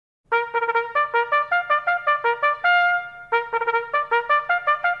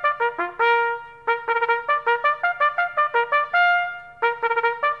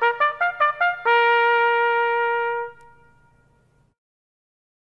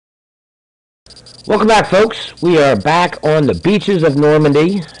Welcome back, folks. We are back on the beaches of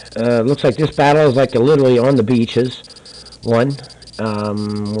Normandy. Looks like this battle is like literally on the beaches.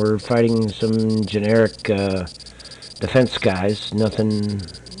 We're fighting some generic defense guys. Nothing,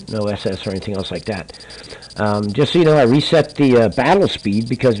 no SS or anything else like that. Just so you know, I reset the battle speed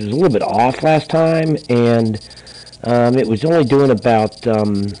because it was a little bit off last time, and it was only doing about, I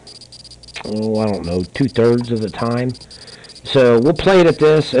don't know, 2/3 of the time. So we'll play it at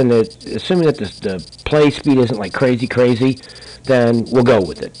this, and assuming that the play speed isn't like crazy, then we'll go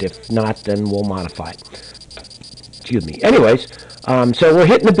with it. If not, then we'll modify it. Excuse me. Anyways, so we're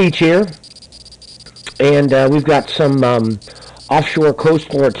hitting the beach here, and we've got some offshore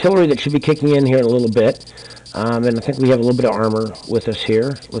coastal artillery that should be kicking in here in a little bit. And I think we have a little bit of armor with us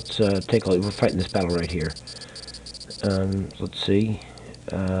here. Let's take a look. We're fighting this battle right here. Let's see.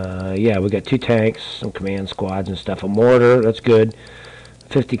 Yeah, we got 2 tanks, some command squads and stuff. A mortar, that's good.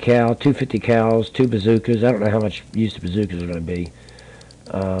 50 cal, 2 50 cals, 2 bazookas. I don't know how much use the bazookas are going to be.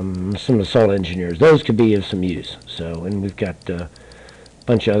 Some assault engineers. Those could be of some use. So, and we've got a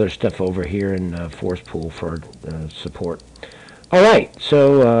bunch of other stuff over here in force pool for support. All right,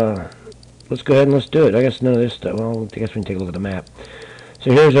 so let's go ahead and let's do it. I guess none of this stuff. Well, I guess we can take a look at the map.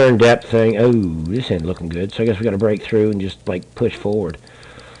 So here's our in-depth thing. Oh, this ain't looking good. So I guess we got to break through and just like push forward.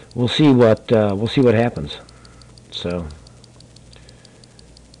 We'll see what happens. So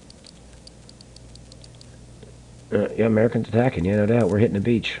yeah, Americans attacking. Yeah, no doubt. We're hitting the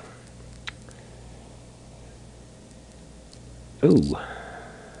beach. Ooh.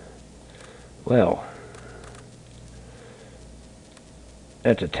 Well,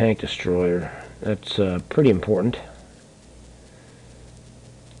 that's a tank destroyer. That's pretty important.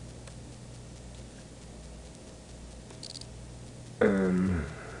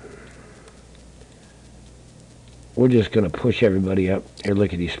 We're just going to push everybody up. Here,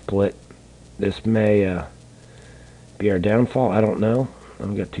 lickety split. This may be our downfall. I don't know.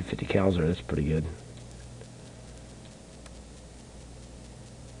 I've got 250 cals there. That's pretty good.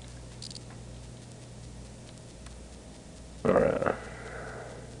 Alright.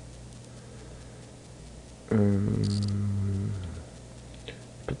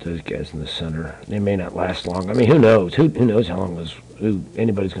 Put those guys in the center. They may not last long. I mean, who knows? Who knows how long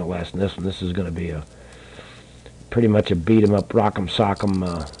anybody's going to last in this one. This is going to be pretty much a beat 'em up, rock'em sock'em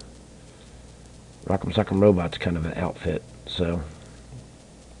robots kind of an outfit. So, all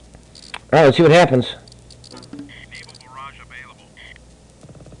right, let's see what happens. Naval barrage available.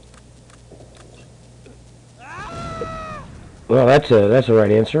 Well, that's the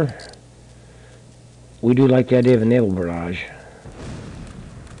right answer. We do like the idea of a naval barrage.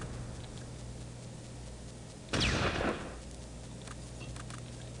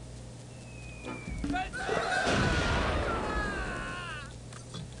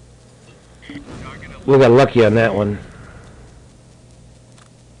 We got lucky on that one.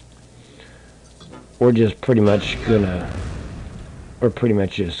 We're pretty much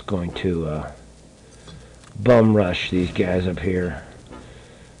just going to bum rush these guys up here.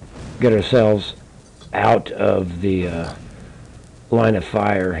 Get ourselves out of the line of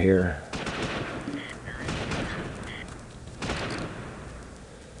fire here.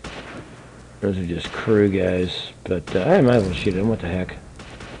 Those are just crew guys, but I might as well shoot them. What the heck?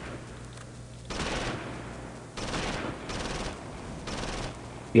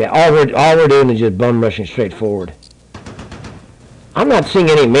 Yeah, all we're doing is just bum rushing straight forward. I'm not seeing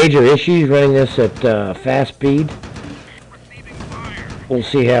any major issues running this at fast speed. We'll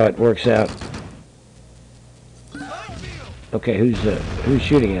see how it works out. Okay, who's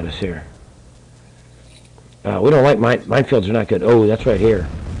shooting at us here? We don't like minefields are not good. Oh, that's right here.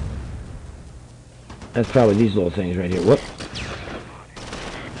 That's probably these little things right here. Whoop.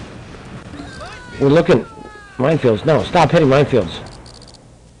 We're looking minefields. No, stop hitting minefields.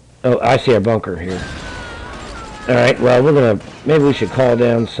 Oh, I see our bunker here. All right, well, maybe we should call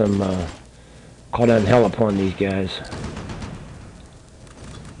down hell upon these guys.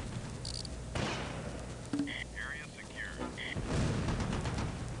 Area secure.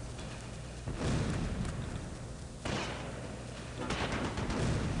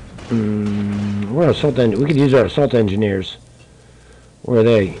 We could use our assault engineers. Where are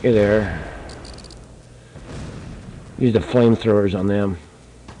they? Here they are. Use the flamethrowers on them.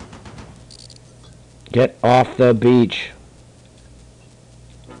 Get off the beach.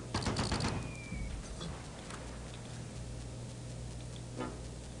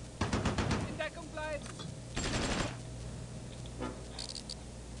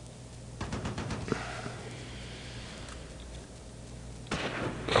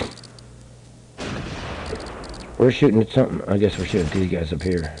 We're shooting at something. I guess we're shooting at these guys up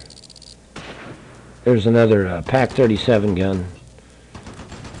here. There's another Pac 37 gun.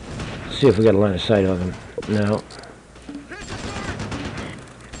 See if we got a line of sight on him. No.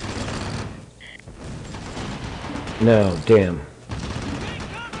 No, damn.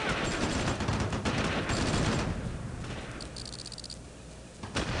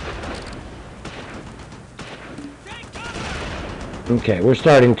 Okay, we're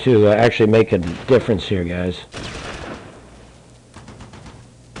starting to actually make a difference here, guys.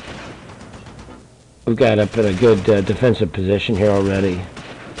 We've got up in a good defensive position here already.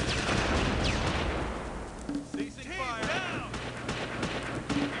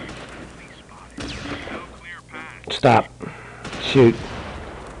 Stop. Shoot.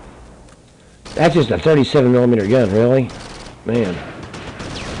 That's just a 37 millimeter gun, really? Man.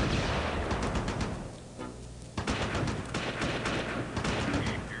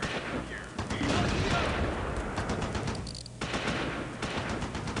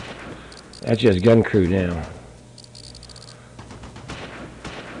 That's just gun crew now.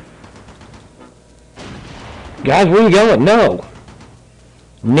 Guys, where are you going? No.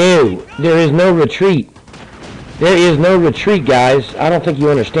 No. There is no retreat. There is no retreat, guys. I don't think you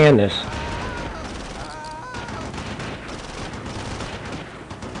understand this.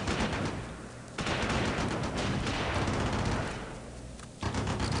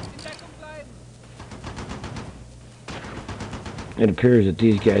 It appears that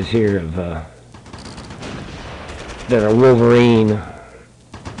these guys here have, that are Wolverine.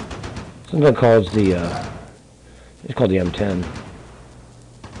 Something called it's called the M10.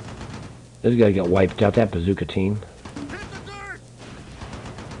 This guy got wiped out, that bazooka team.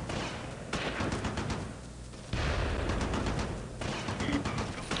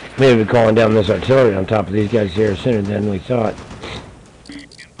 Maybe we're calling down this artillery on top of these guys here sooner than we thought.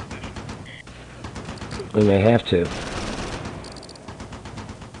 We may have to.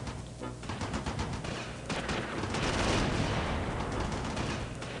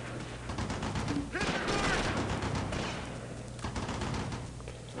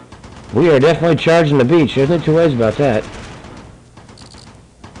 We are definitely charging the beach. There's no two ways about that.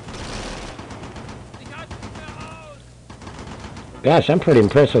 Gosh, I'm pretty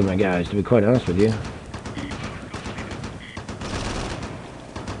impressed with my guys, to be quite honest with you.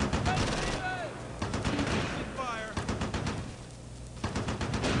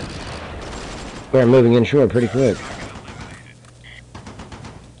 We're moving inshore pretty quick.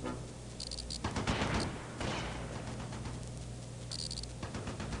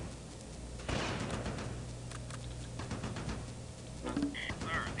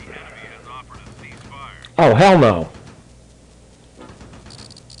 Oh, hell no.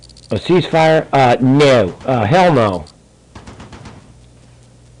 A ceasefire? No. Hell no.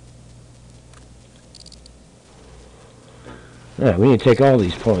 Yeah, we need to take all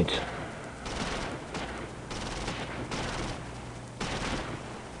these points.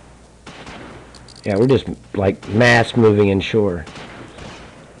 Yeah, we're just, like, mass moving inshore.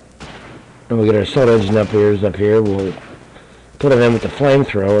 And we'll get our assault engine up here. We'll put them in with the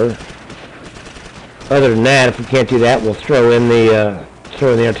flamethrower. Other than that, if we can't do that, we'll throw in the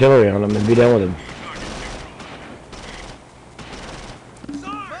artillery on them and be done with them.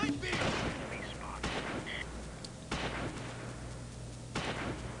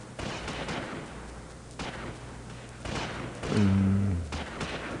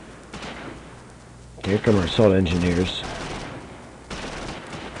 Here come our assault engineers.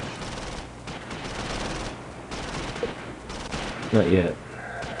 Not yet.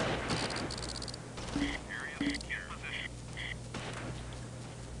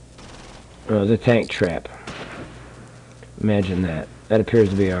 Oh, the tank trap. Imagine that. That appears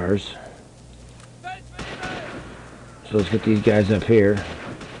to be ours. So let's get these guys up here.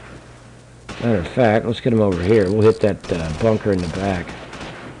 Matter of fact, let's get them over here. We'll hit that bunker in the back.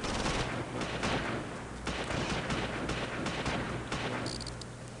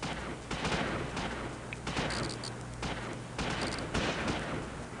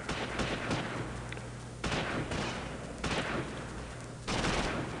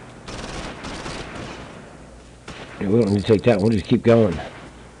 We don't need to take that. We'll just keep going.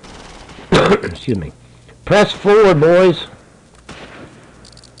 Excuse me. Press forward, boys.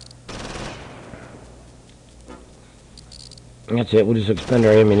 That's it. We'll just expend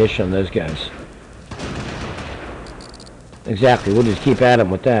our ammunition on those guys. Exactly. We'll just keep at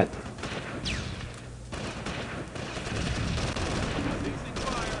them with that.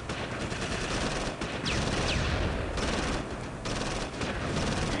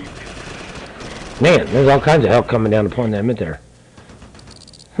 Man, there's all kinds of help coming down upon them in there.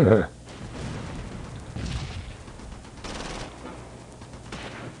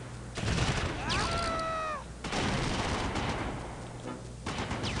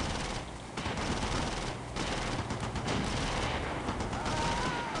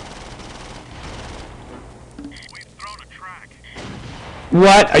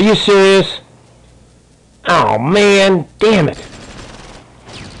 What? Are you serious? Oh, man. Damn it.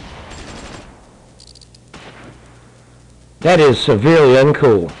 That is severely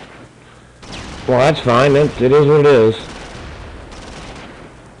uncool. Well, that's fine. It is what it is.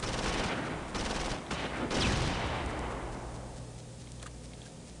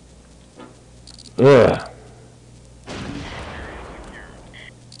 Ugh.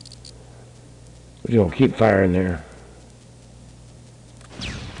 We're going to keep firing there.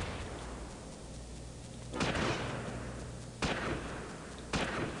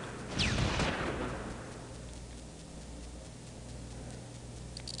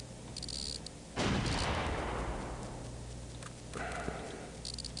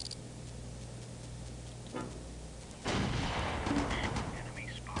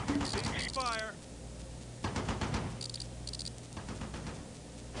 Fire.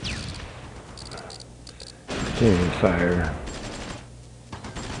 Continuing fire.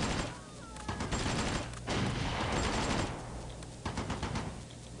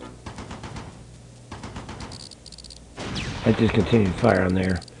 I just continued fire on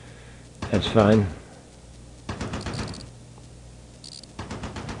there. That's fine.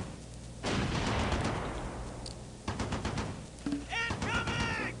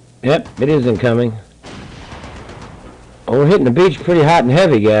 Incoming! Yep, it is incoming. Oh, we're hitting the beach pretty hot and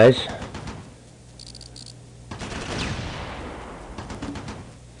heavy, guys.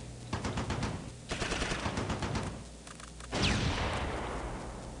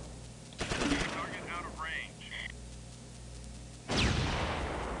 Target out of range.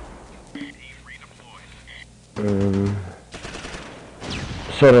 Team redeployed.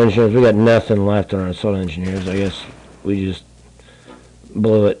 Assault engineers, we got nothing left on our assault engineers. I guess we just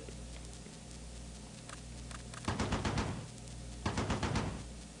blew it.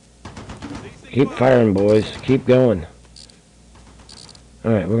 Keep firing, boys. Keep going.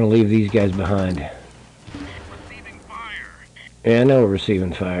 Alright, we're going to leave these guys behind. Receiving fire. Yeah, I know we're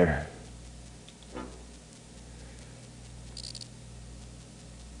receiving fire.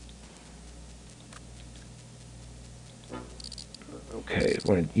 Okay, I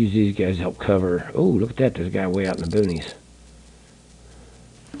want to use these guys to help cover. Oh, look at that. There's a guy way out in the boonies.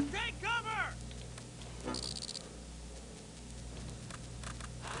 Take cover!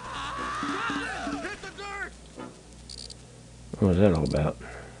 Hit the dirt! What was that all about?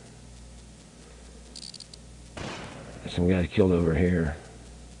 There's some guys killed over here.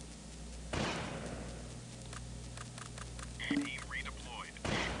 Team redeployed.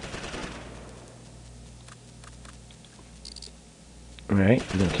 Alright,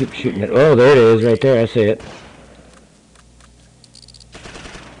 I'm going to keep shooting it. Oh, there it is, right there. I see it.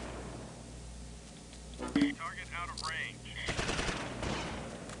 Target out of range.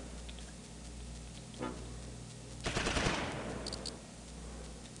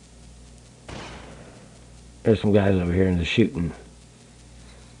 There's some guys over here in the shooting.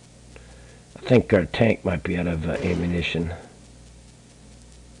 I think our tank might be out of ammunition.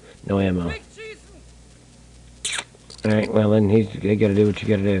 No ammo. Alright, well then they gotta do what you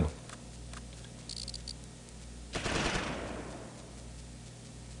gotta do.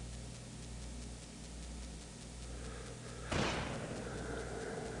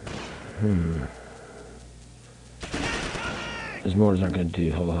 Those mortars aren't gonna do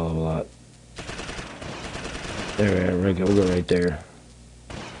a whole hell of a lot. There we go, we'll go right there.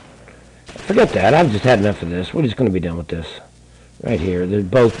 Forget that, I've just had enough of this. We're just gonna be done with this. Right here. There's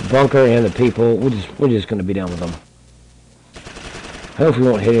both bunker and the people. We're just gonna be done with them. Hopefully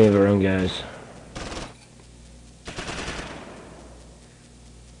we won't hit any of our own guys.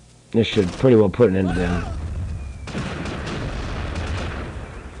 This should pretty well put an end to them.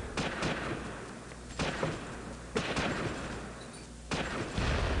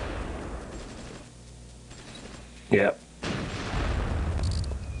 Yep.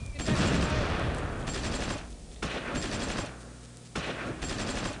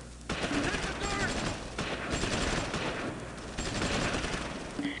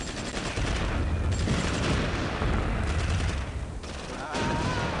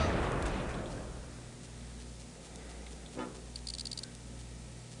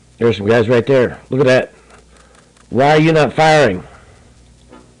 There's some guys right there. Look at that. Why are you not firing?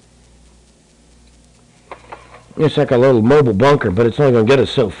 It's like a little mobile bunker, but it's only going to get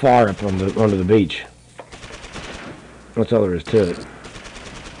us so far up on onto the beach. That's all there is to it.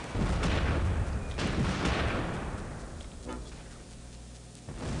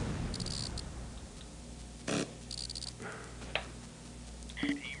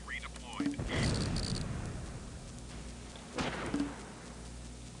 Team redeployed.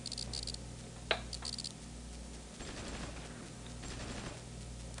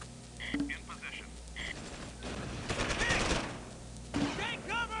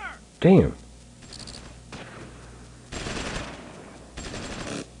 Damn.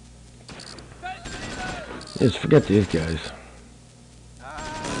 Just forget these guys.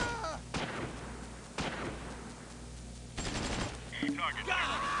 Target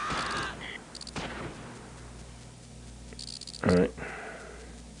down. Alright.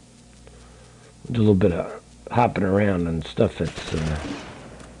 Do a little bit of hopping around and stuff that's... We're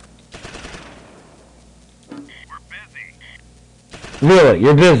busy. Really?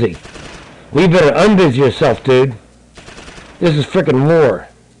 You're busy? Well, you better unbusy yourself, dude. This is frickin' war.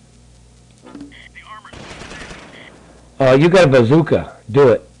 The armor's thin. Oh, you got a bazooka. Do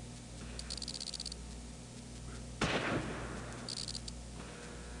it.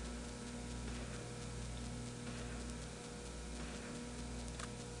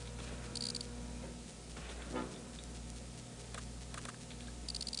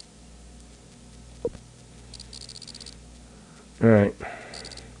 Alright.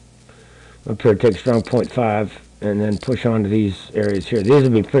 Up here, take strong point 5 and then push on to these areas here. These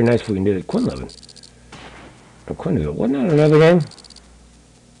would be pretty nice if we can do it. Quinlivan. Oh, Quinlivan. Wasn't that another game?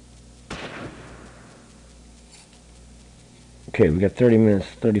 Okay, we got 30 minutes,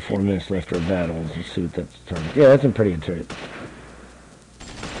 34 minutes left for battles. Let's see what that's target. Yeah, that's a pretty good target.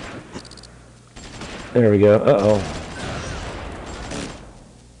 There we go. Uh-oh.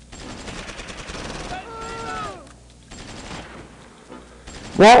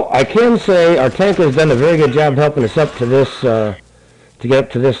 Well, I can say our tank has done a very good job helping us up to this, to get up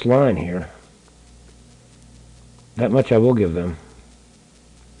to this line here. That much I will give them.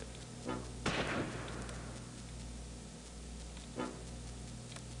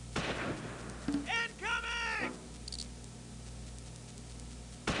 Incoming!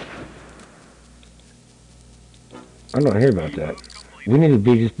 I don't hear about that. We need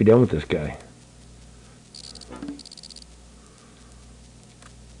to just be done with this guy.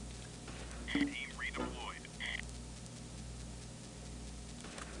 Team redeployed.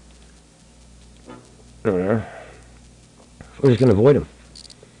 There. We're just going to avoid him.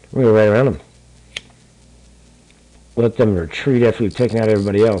 We're going to go right around him. Let them retreat after we've taken out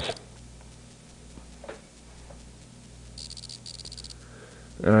everybody else.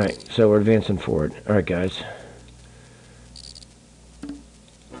 Alright, so we're advancing forward. Alright, guys.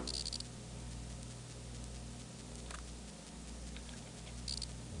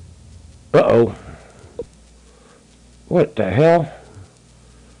 Uh-oh. What the hell?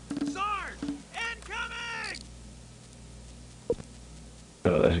 Sarge! Incoming!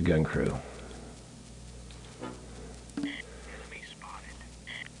 Oh, that's a gun crew. Enemy spotted.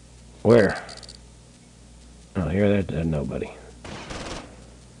 Where? Oh, here, there's nobody.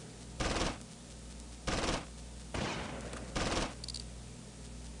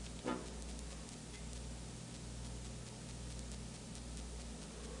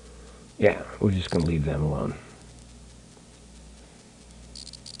 Yeah, we're just going to leave them alone.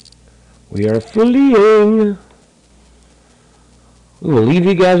 We are fleeing. We will leave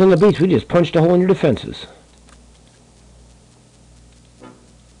you guys on the beach. We just punched a hole in your defenses.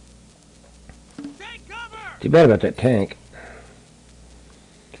 Take cover! Too bad about that tank.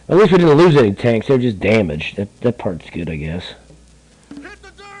 At least we didn't lose any tanks. They're just damaged. That part's good, I guess. Hit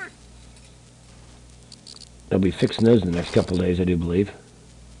the dirt! They'll be fixing those in the next couple of days, I do believe.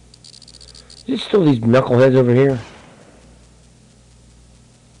 Is it still these knuckleheads over here?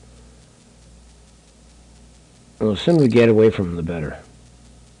 Well, the sooner we get away from them, the better.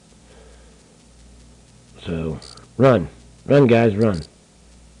 So, run. Run, guys, run.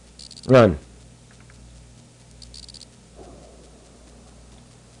 Run.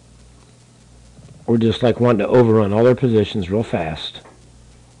 We're just like wanting to overrun all their positions real fast.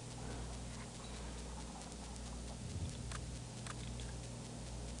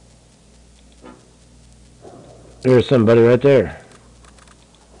 There's somebody right there.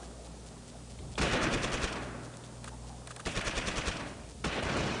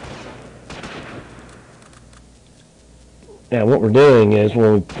 Now what we're doing is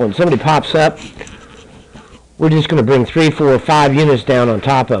when somebody pops up, we're just going to bring 3, 4, 5 units down on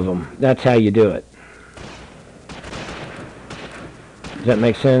top of them. That's how you do it. Does that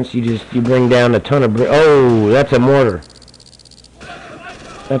make sense? You bring down a ton of... Oh, that's a mortar.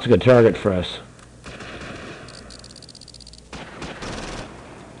 That's a good target for us.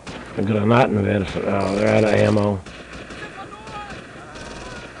 Because I'm not in the bed. Oh, they're out of ammo.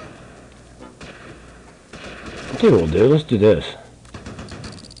 I'll tell you what we'll do. Let's do this.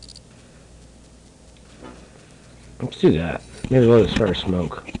 Let's do that. Maybe let us start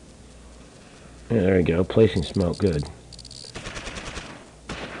smoke. Yeah, there we go. Placing smoke. Good.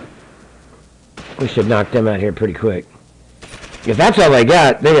 We should knock them out here pretty quick. If that's all they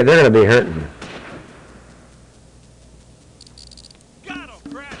got, they're going to be hurting. Got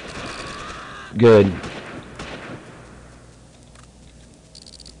him, crap. Good.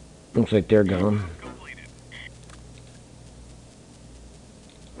 Looks like they're gone. Completed.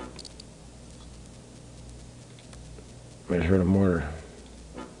 I just heard a mortar.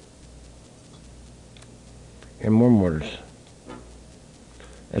 And more mortars.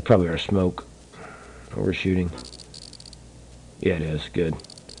 That's probably our smoke. Overshooting. Yeah, it is. Good.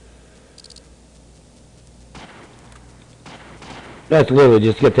 That's literally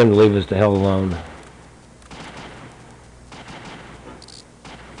just get them to leave us the hell alone.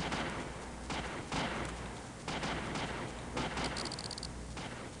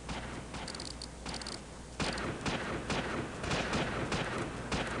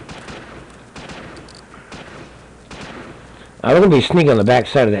 I'm going to be sneaking on the back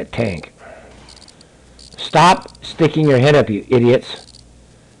side of that tank. Stop sticking your head up, you idiots.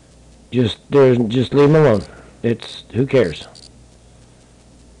 Just leave them alone. It's, who cares?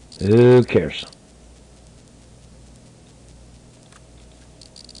 Who cares?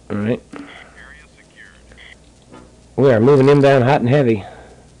 Alright. Area secured. We are moving inbound hot and heavy. I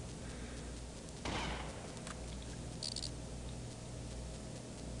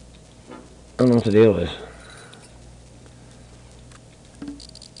don't know what the deal is.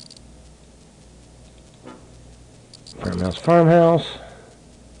 Farmhouse.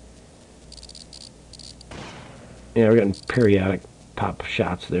 Yeah, we're getting periodic pop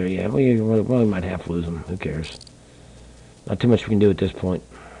shots there. Yeah, we might have to lose them. Who cares? Not too much we can do at this point.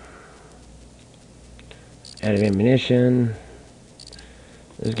 Out of ammunition.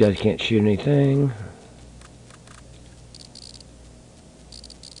 Those guys can't shoot anything.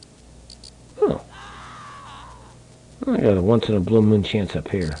 Oh. I got a once in a blue moon chance up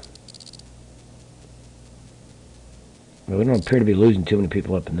here. But we don't appear to be losing too many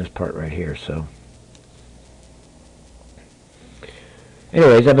people up in this part right here, so.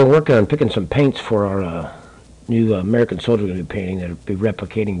 Anyways, I've been working on picking some paints for our new American soldier we're going to be painting that'll be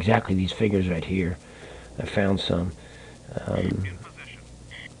replicating exactly these figures right here. I found some.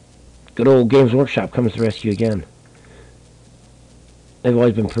 Good old Games Workshop comes to the rescue again. They've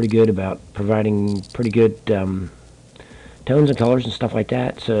always been pretty good about providing pretty good tones and colors and stuff like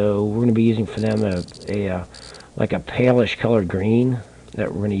that. So we're going to be using for them like a palish colored green that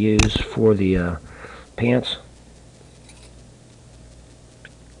we're going to use for the pants.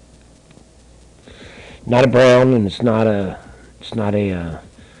 Not a brown, and it's not a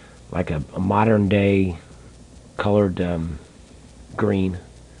like a modern day colored green.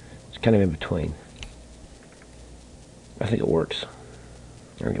 It's kind of in between. I think it works.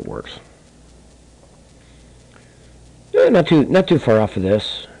 I think it works. Yeah, not too far off of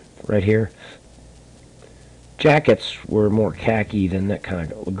this right here. Jackets were more khaki than that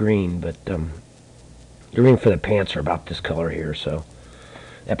kind of green, but the green for the pants are about this color here, so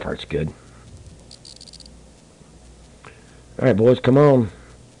that part's good. All right, boys, come on.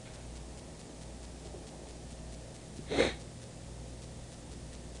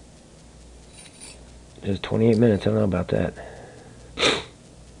 Just 28 minutes. I don't know about that.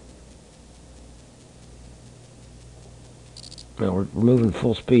 No, we're moving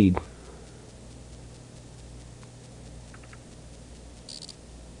full speed.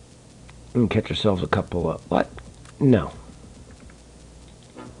 We can catch ourselves a couple of... What? No.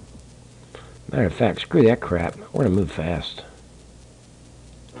 Matter of fact, screw that crap. We're going to move fast.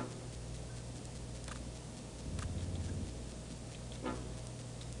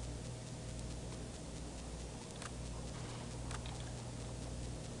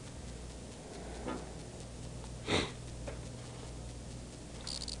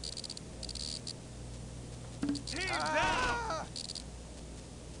 Team down.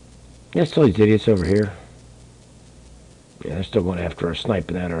 Yeah, still these idiots over here. Yeah, they're still going after our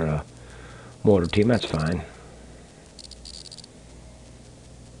sniping at our mortar team. That's fine.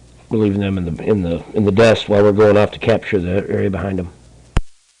 We're leaving them in the dust while we're going off to capture the area behind them.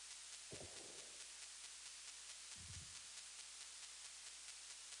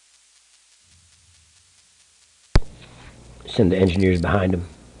 Send the engineers behind them.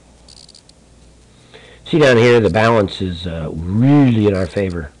 See down here, the balance is really in our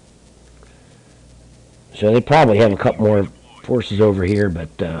favor. So they probably have a couple more forces over here, but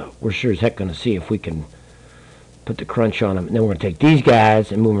we're sure as heck going to see if we can put the crunch on them. And then we're going to take these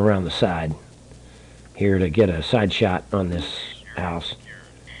guys and move them around the side here to get a side shot on this house.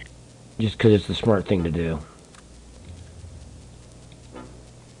 Just because it's the smart thing to do.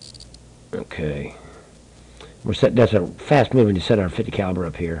 Okay. We're set. That's a fast moving to set our 50 caliber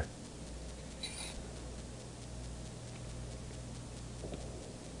up here.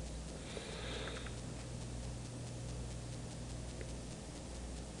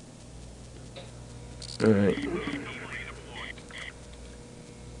 Alright.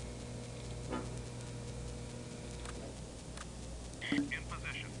 In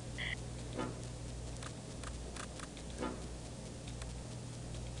position.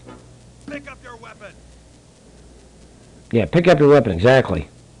 Pick up your weapon. Yeah, pick up your weapon, exactly.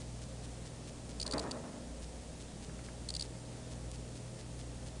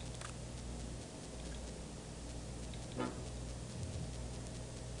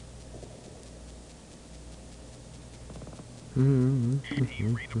 Team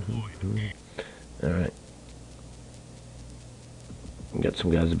redeployed. Alright. Got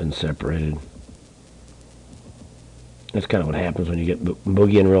some guys that have been separated. That's kind of what happens when you get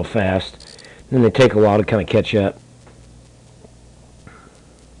boogieing real fast. Then they take a while to kind of catch up.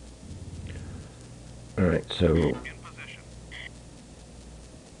 Alright, so In position.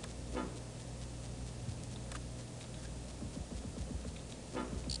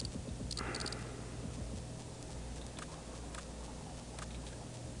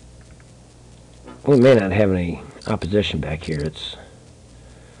 we may not have any opposition back here. It's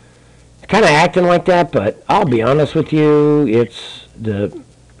kind of acting like that, but I'll be honest with you, it's the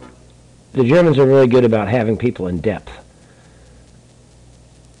Germans are really good about having people in depth.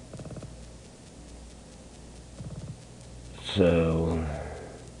 So,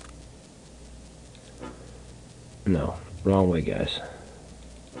 no, wrong way, guys.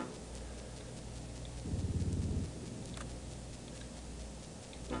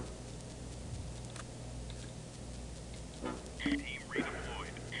 Team redeployed.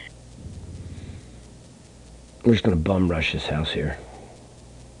 We're just going to bum rush this house here.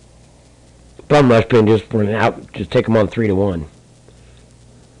 Bum rush being just run out, just take them on 3-1.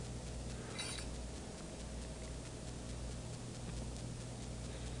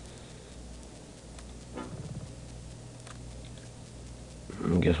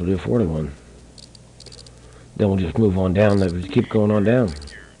 I guess we'll do 4-1. Then we'll just move on down. We'll keep going on down.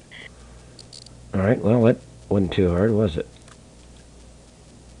 Alright, well, that wasn't too hard, was it?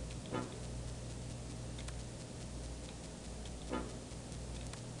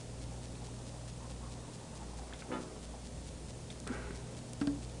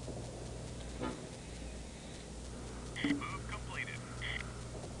 Move completed.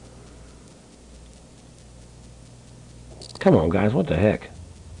 Come on, guys, what the heck?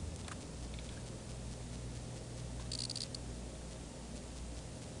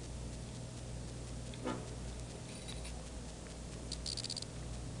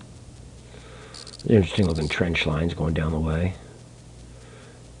 Interesting looking trench lines going down the way.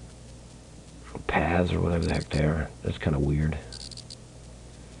 Paths or whatever the heck they are. That's kind of weird.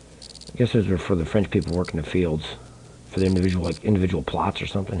 I guess those are for the French people working the fields. For the individual plots or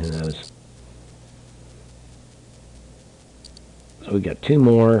something, who knows. So we got 2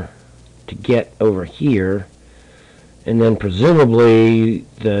 more to get over here. And then presumably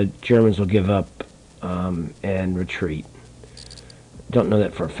the Germans will give up and retreat. Don't know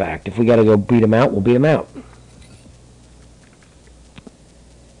that for a fact. If we got to go beat them out, we'll beat them out.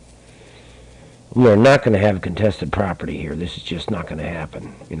 We are not going to have contested property here. This is just not going to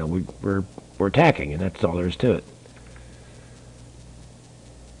happen. You know, we're attacking, and that's all there is to it.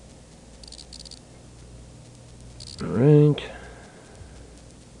 All right.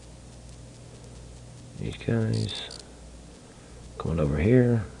 These guys going over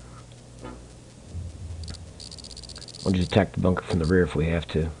here. We'll just attack the bunker from the rear if we have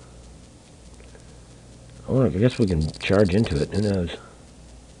to. Oh, I guess we can charge into it. Who knows?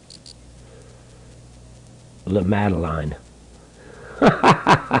 Le Madeleine.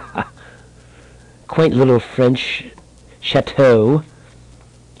 Quaint little French chateau.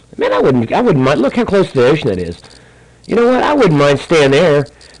 Man, I wouldn't mind. Look how close to the ocean it is. You know what? I wouldn't mind staying there.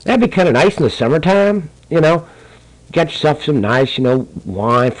 That'd be kind of nice in the summertime. You know, got yourself some nice,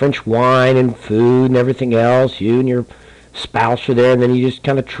 wine, French wine and food and everything else. You and your spouse are there, and then you just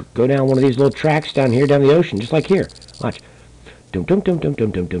kind of go down one of these little tracks down here, down the ocean, just like here. Watch. Dum dum dum dum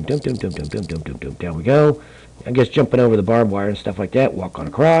dum dum dum dum dum dum dum dum dum dum dum. Down we go. I guess jumping over the barbed wire and stuff like that. Walk on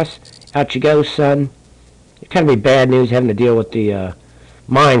across. Out you go, son. It kind of be bad news having to deal with the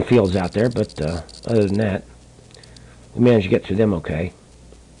minefields out there, but other than that, we managed to get through them okay.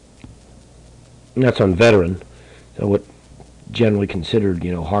 And that's on veteran, so what generally considered,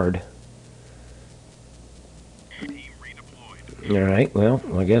 hard. Team redeployed. All right, well,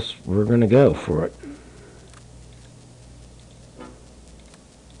 I guess we're going to go for it.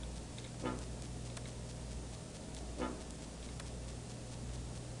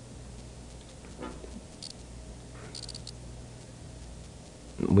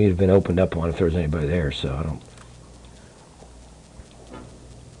 We'd have been opened up on if there was anybody there, so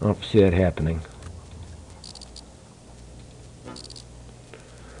I don't see that happening.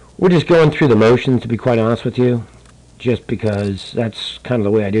 We're just going through the motions, to be quite honest with you, just because that's kind of the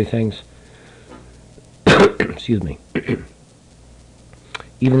way I do things. Excuse me.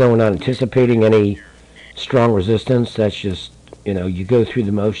 Even though we're not anticipating any strong resistance, that's just, you go through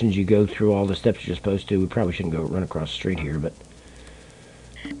the motions, you go through all the steps you're supposed to. We probably shouldn't go run across the street here, but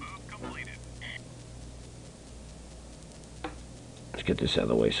Move completed. let's get this out of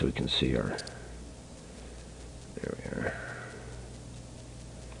the way so we can see our... There we are.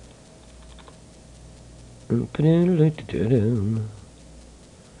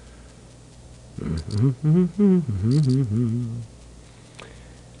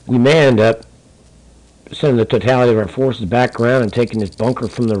 We may end up sending the totality of our forces back around and taking this bunker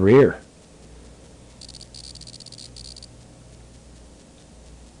from the rear.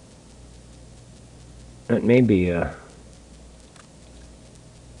 That may be so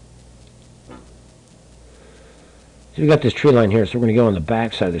we got this tree line here, so we're going to go on the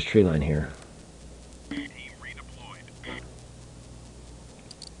back side of this tree line here. Team redeployed.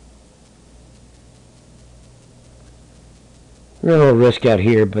 We're going to risk out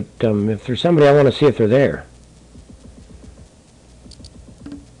here, but if there's somebody, I want to see if they're there.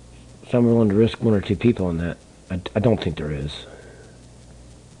 So I'm willing to risk one or two people on that. I don't think there is.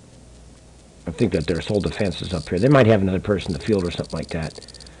 I think that their sole defense is up here. They might have another person in the field or something like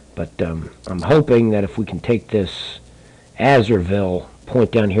that. But I'm hoping that if we can take this Azurville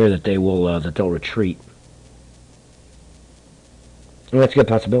point down here, that they'll retreat. And that's a good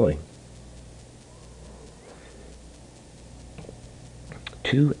possibility.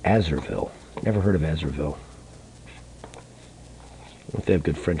 To Azurville. Never heard of Azurville. If they have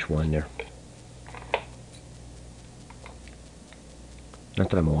good French wine there. Not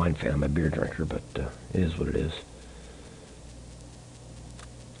that I'm a wine fan, I'm a beer drinker, but it is what it is.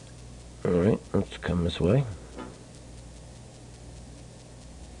 Alright, let's come this way.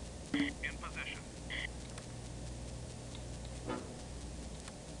 In position.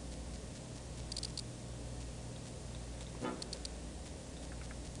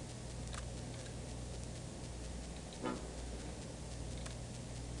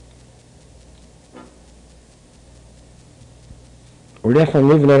 We're definitely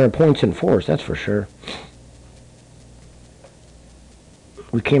moving on our points in force, that's for sure.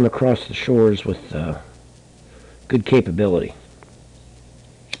 We came across the shores with good capability.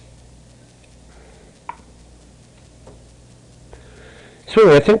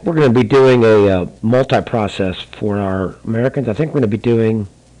 So I think we're going to be doing a multi-process for our Americans. I think we're going to be doing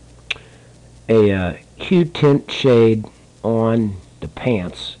a hue tint shade on the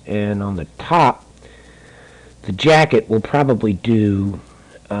pants, and on the top, the jacket will probably do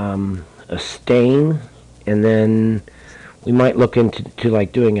a stain, and then we might look into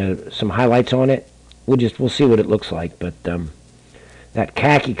like doing some highlights on it. We'll see what it looks like, but that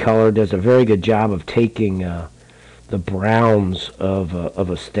khaki color does a very good job of taking the browns of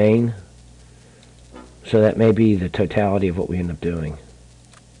a stain. So that may be the totality of what we end up doing.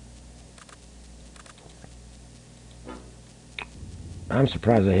 I'm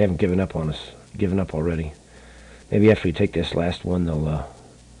surprised they haven't given up on us. Given up already. Maybe after we take this last one, they'll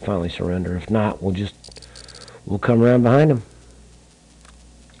finally surrender. If not, we'll come around behind them.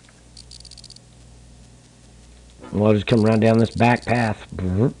 We'll just come around down this back path,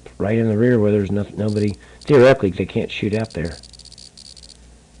 right in the rear where there's nobody. Theoretically, they can't shoot out there.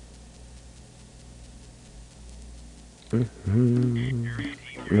 There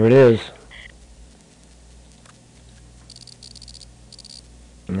it is.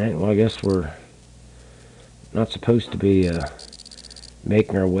 Alright, well, I guess we're not supposed to be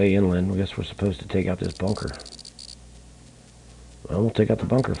making our way inland. I guess we're supposed to take out this bunker. Well, we'll take out the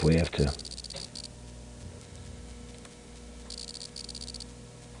bunker if we have to.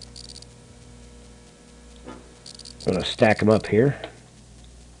 I'm going to stack them up here.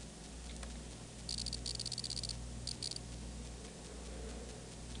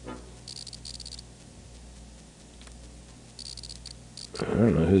 I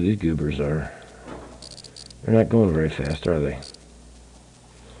don't know who these goobers are. They're not going very fast, are they?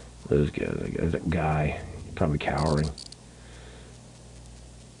 Those guys, that guy, probably cowering.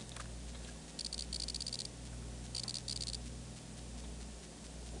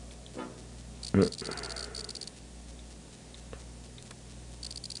 In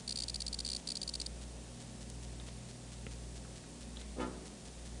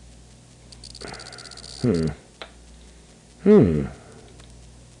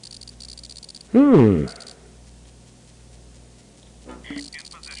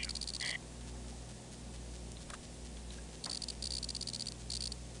position.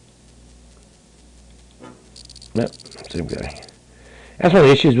 Nope, same guy. That's one of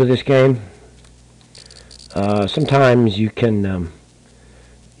the issues with this game. Sometimes you can't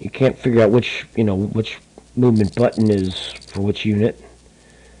figure out which movement button is for which unit.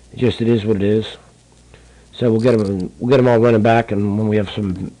 It is what it is. So we'll get them all running back, and when we have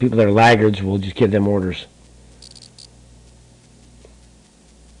some people that are laggards, we'll just give them orders.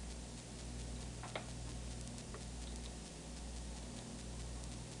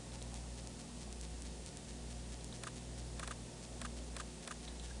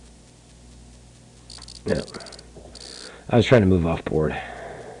 Yeah. I was trying to move off board.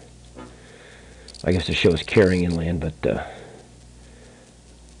 I guess the show is carrying inland, but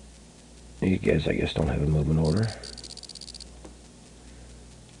you guys, I guess, don't have a movement order.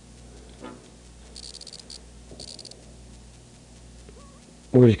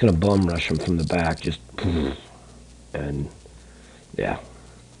 We're just going to bum rush them from the back, just, and, yeah,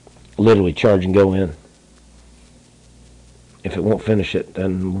 literally charge and go in. If it won't finish it,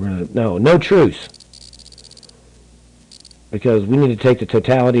 then we're going to, no truce. Because we need to take the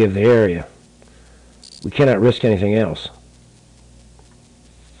totality of the area. We cannot risk anything else.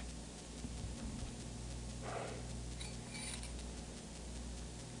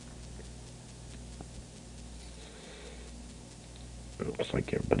 Looks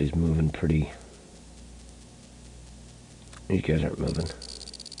like everybody's moving pretty. These guys aren't moving.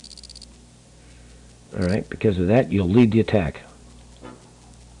 Alright, because of that, you'll lead the attack.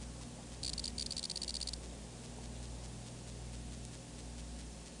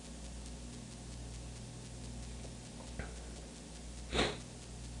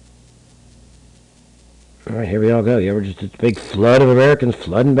 Alright, here we all go. Yeah, we're just a big flood of Americans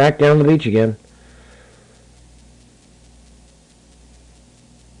flooding back down the beach again.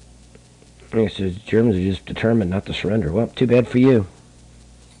 I guess the Germans are just determined not to surrender. Well, too bad for you.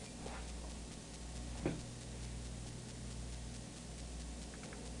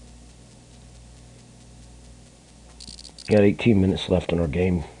 Got 18 minutes left on our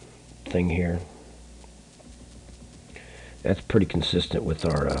game thing here. That's pretty consistent with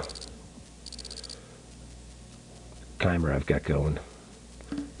our timer I've got going.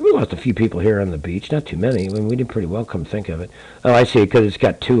 We lost a few people here on the beach. Not too many. I mean, we did pretty well, come think of it. Oh, I see, because it's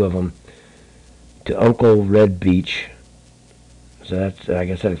got two of them. To Uncle Red Beach. So that's, I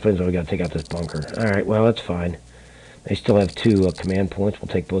guess that explains why we got to take out this bunker. Alright, well, that's fine. They still have two command points. We'll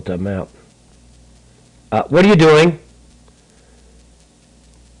take both of them out. What are you doing?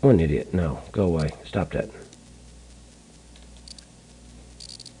 What an idiot. No, go away. Stop that.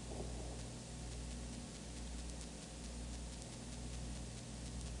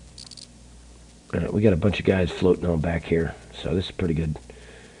 Alright, we got a bunch of guys floating on back here. So this is pretty good.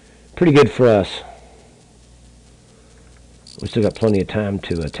 Pretty good for us. We still got plenty of time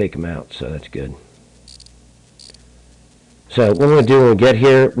to take them out, so that's good. So what we're going to do when we get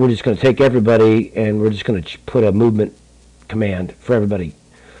here, we're just going to take everybody and we're just going to put a movement command for everybody.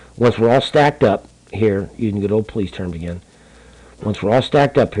 Once we're all stacked up here, using good old police terms again, once we're all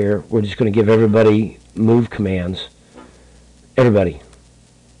stacked up here, we're just going to give everybody move commands. Everybody.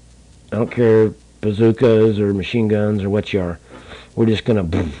 I don't care bazookas or machine guns or what you are. We're just going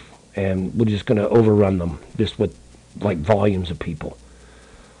to, and we're just going to overrun them just with like volumes of people.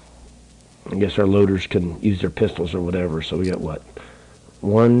 I guess our loaders can use their pistols or whatever. So we got what?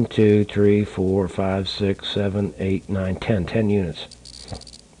 1, 2, 3, 4, 5, 6, 7, 8, 9, 10. 10 units.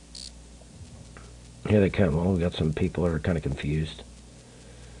 Here they come. Well, we got some people that are kind of confused.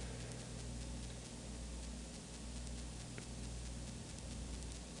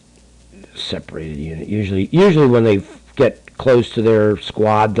 Separated unit. Usually when they get close to their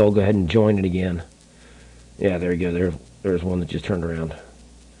squad, they'll go ahead and join it again. Yeah, there you go. There's one that just turned around.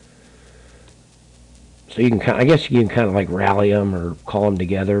 So you can, I guess you can kind of like rally them or call them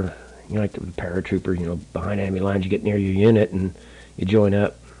together. You know, like the paratroopers, you know, behind enemy lines, you get near your unit and you join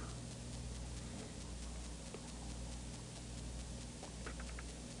up.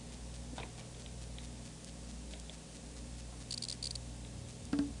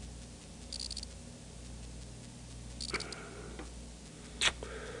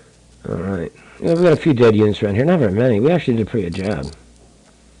 All right. Yeah, we've got a few dead units around here. Not very many. We actually did a pretty good job.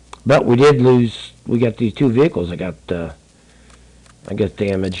 But we did lose. We got these two vehicles that got, I guess,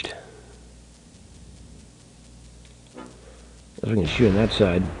 damaged. If we can shoot on that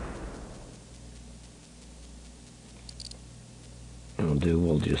side. And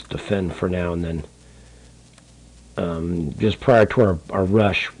we'll just defend for now, and then just prior to our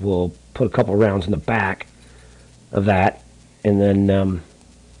rush, we'll put a couple rounds in the back of that, and then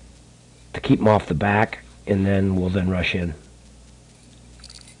to keep them off the back, and then we'll then rush in.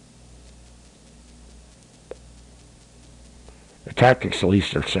 The tactics at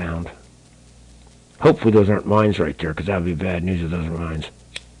least are sound. Hopefully those aren't mines right there, because that would be bad news if those are mines.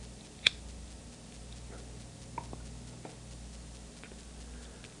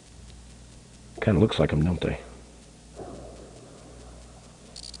 Kind of looks like them, don't they?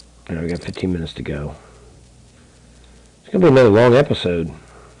 Alright, we got 15 minutes to go. It's going to be another long episode.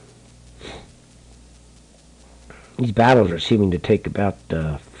 These battles are seeming to take about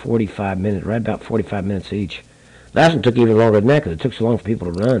 45 minutes, right about 45 minutes each. Last one took even longer than that because it took so long for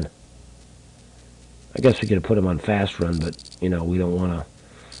people to run. I guess we could have put them on fast run, but, you know, we don't want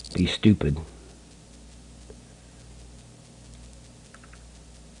to be stupid.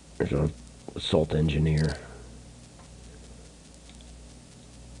 There's our assault engineer.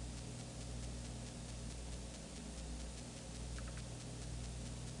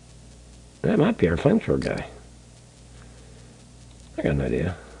 That might be our flamethrower guy. I got an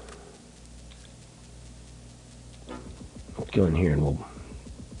idea. Let's go in here and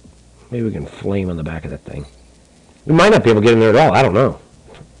maybe we can flame on the back of that thing. We might not be able to get in there at all. I don't know.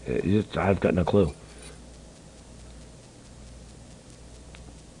 I've got no clue.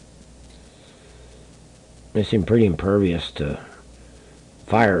 They seemed pretty impervious to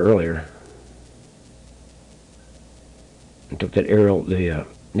fire earlier. And took that the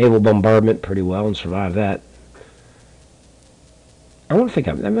naval bombardment pretty well and survived that. I don't think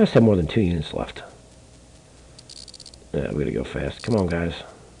I must have more than 2 units left. Yeah, we gotta go fast. Come on, guys.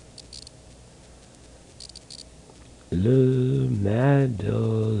 Le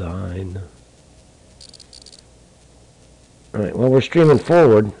Madeline. Alright, well, we're streaming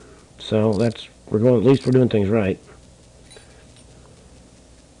forward, so at least we're doing things right.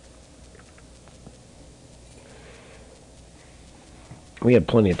 We have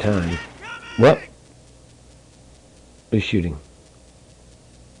plenty of time. What? Who's shooting?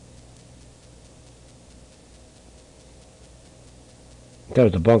 That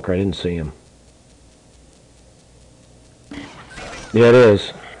was the bunker. I didn't see him. Yeah, it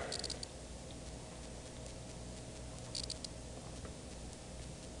is.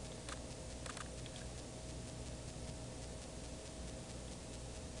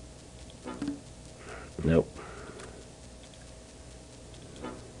 Nope.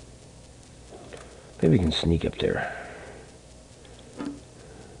 Maybe we can sneak up there.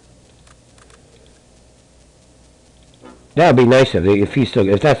 That would be nice if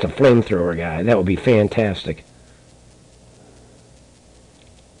that's the flamethrower guy. That would be fantastic.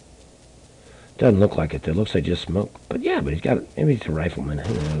 Doesn't look like it. It looks like just smoke. But yeah, but maybe he's a rifleman.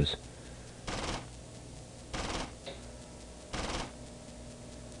 Who knows?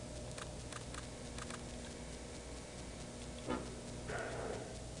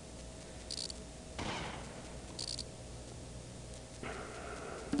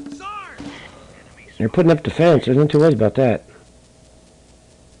 They're putting up defense. There's no two ways about that.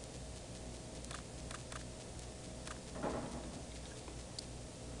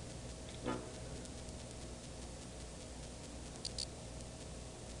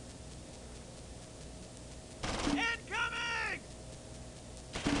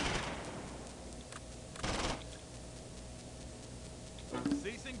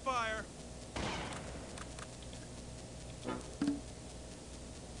 Ceasing fire.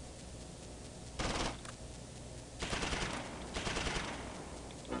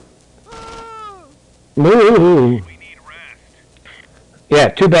 Ooh. We need rest. Yeah,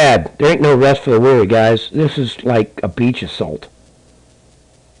 too bad. There ain't no rest for the weary, guys. This is like a beach assault.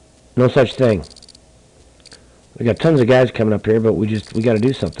 No such thing. We got tons of guys coming up here, but we got to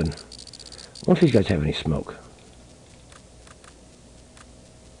do something. What if these guys have any smoke?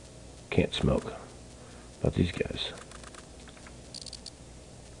 Can't smoke. About these guys.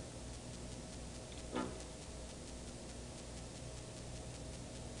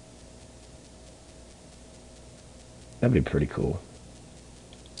 That'd be pretty cool.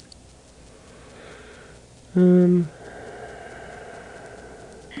 No,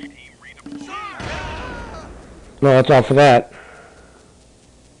 that's all for that.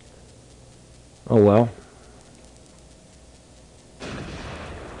 Oh well.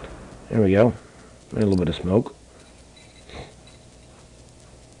 There we go. A little bit of smoke.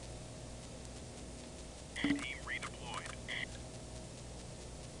 Team redeployed.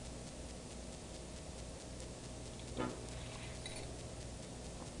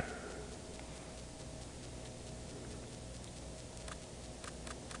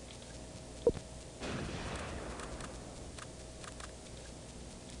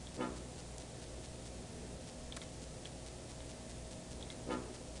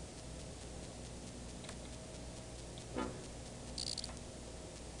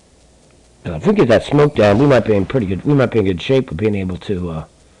 If we get that smoke down, we might be in pretty good. We might be in good shape with being able to.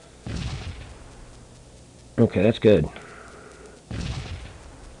 Okay, that's good.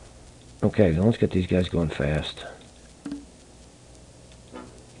 Okay, let's get these guys going fast.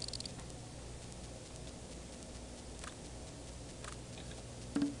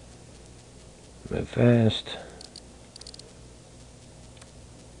 Move fast.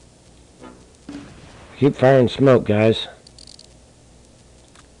 Keep firing smoke, guys.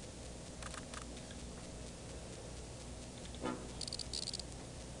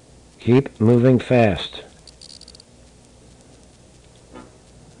 Keep moving fast.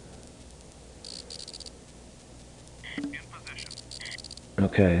 In position.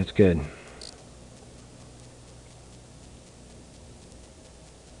 Okay, that's good.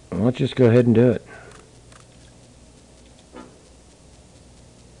 Well, let's just go ahead and do it.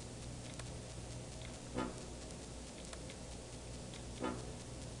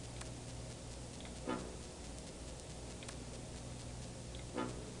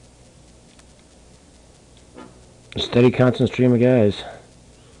 A steady, constant stream of guys.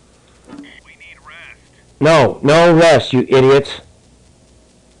 We need rest. No, no rest, you idiots.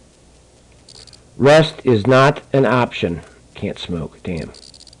 Rest is not an option. Can't smoke, damn.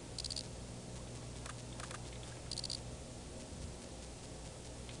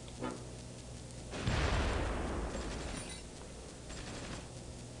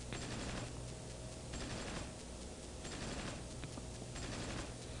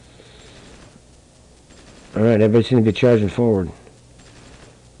 Alright, everybody seems to be charging forward.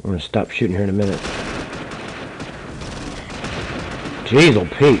 I'm going to stop shooting here in a minute. Jeez, oh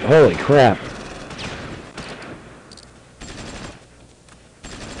Pete, holy crap.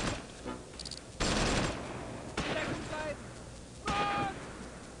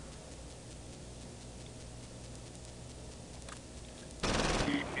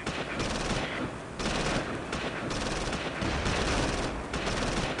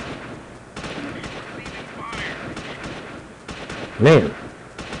 Man.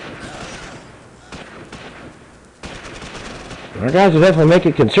 Our guys will definitely make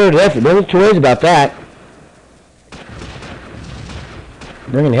a concerted effort. No two ways about that.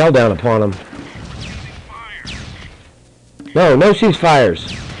 Bringing hell down upon them. No, no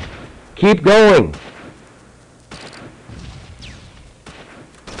ceasefires. Keep going.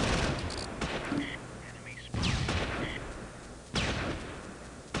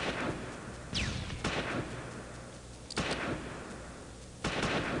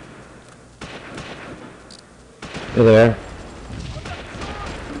 They're there.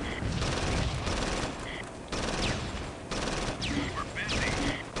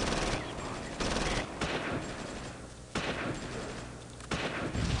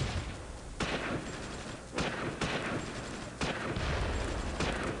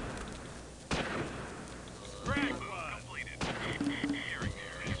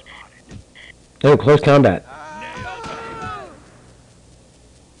 Oh, close combat.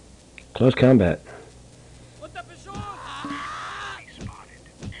 Close combat.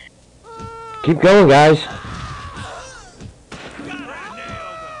 Keep going, guys.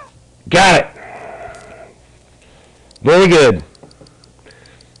 Got it. Very good.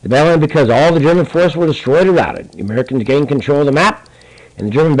 The battle ended because all the German forces were destroyed or routed. The Americans gained control of the map, and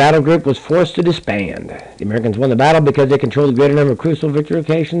the German battle group was forced to disband. The Americans won the battle because they controlled a greater number of crucial victory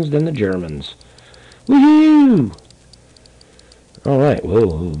locations than the Germans. Woohoo! Alright,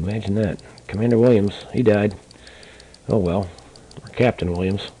 whoa, imagine that. Commander Williams, he died. Oh well. Or Captain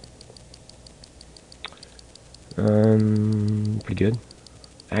Williams. Pretty good.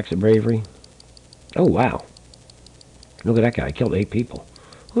 Acts of bravery. Oh, wow. Look at that guy. He killed 8 people.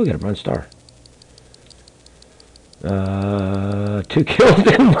 Oh, we got a bronze star. 2 killed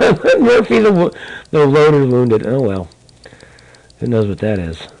and Murphy the loader wounded. Oh, well. Who knows what that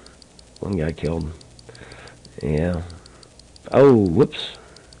is? 1 guy killed. Yeah. Oh, whoops.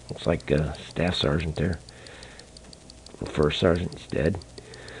 Looks like a staff sergeant there. First sergeant's dead.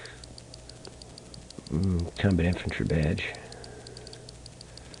 Combat infantry badge.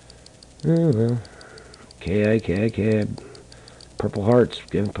 Oh, well. K. Purple hearts.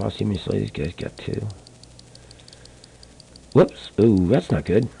 Given posthumously. These guys got 2. Whoops. Ooh, that's not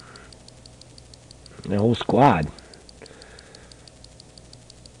good. The whole squad.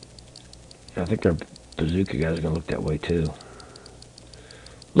 I think our bazooka guys are going to look that way, too.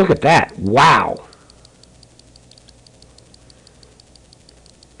 Look at that. Wow.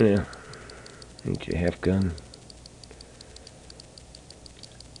 Yeah. Ain't you half gun?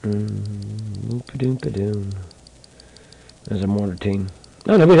 Oop-a-doom-pa-doom. There's a mortar team.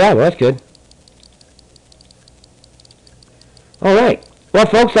 Oh, nobody died. Well, that's good. Alright. Well,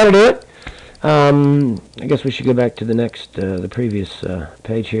 folks, that'll do it. I guess we should go back to the next, the previous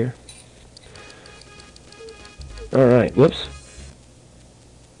page here. All right, whoops.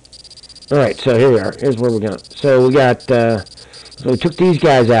 All right, so here we are. Here's where we're going. So we got, so we took these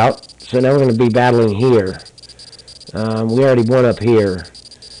guys out. So now we're going to be battling here. We already won up here,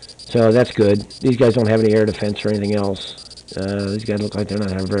 so that's good. These guys don't have any air defense or anything else. These guys look like they're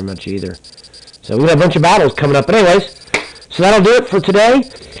not having very much either. So we got a bunch of battles coming up. But anyways, so that'll do it for today.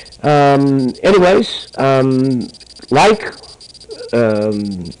 Like,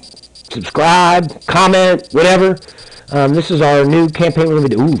 subscribe, comment, whatever. This is our new campaign we're going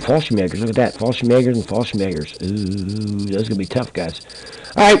to do. Ooh, Fallschirmjägers. Look at that. Fallschirmjägers and Fallschirmjägers. Ooh, those are going to be tough, guys.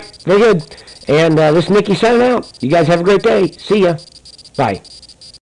 All right, very good. And this is Nicky signing out. You guys have a great day. See ya. Bye.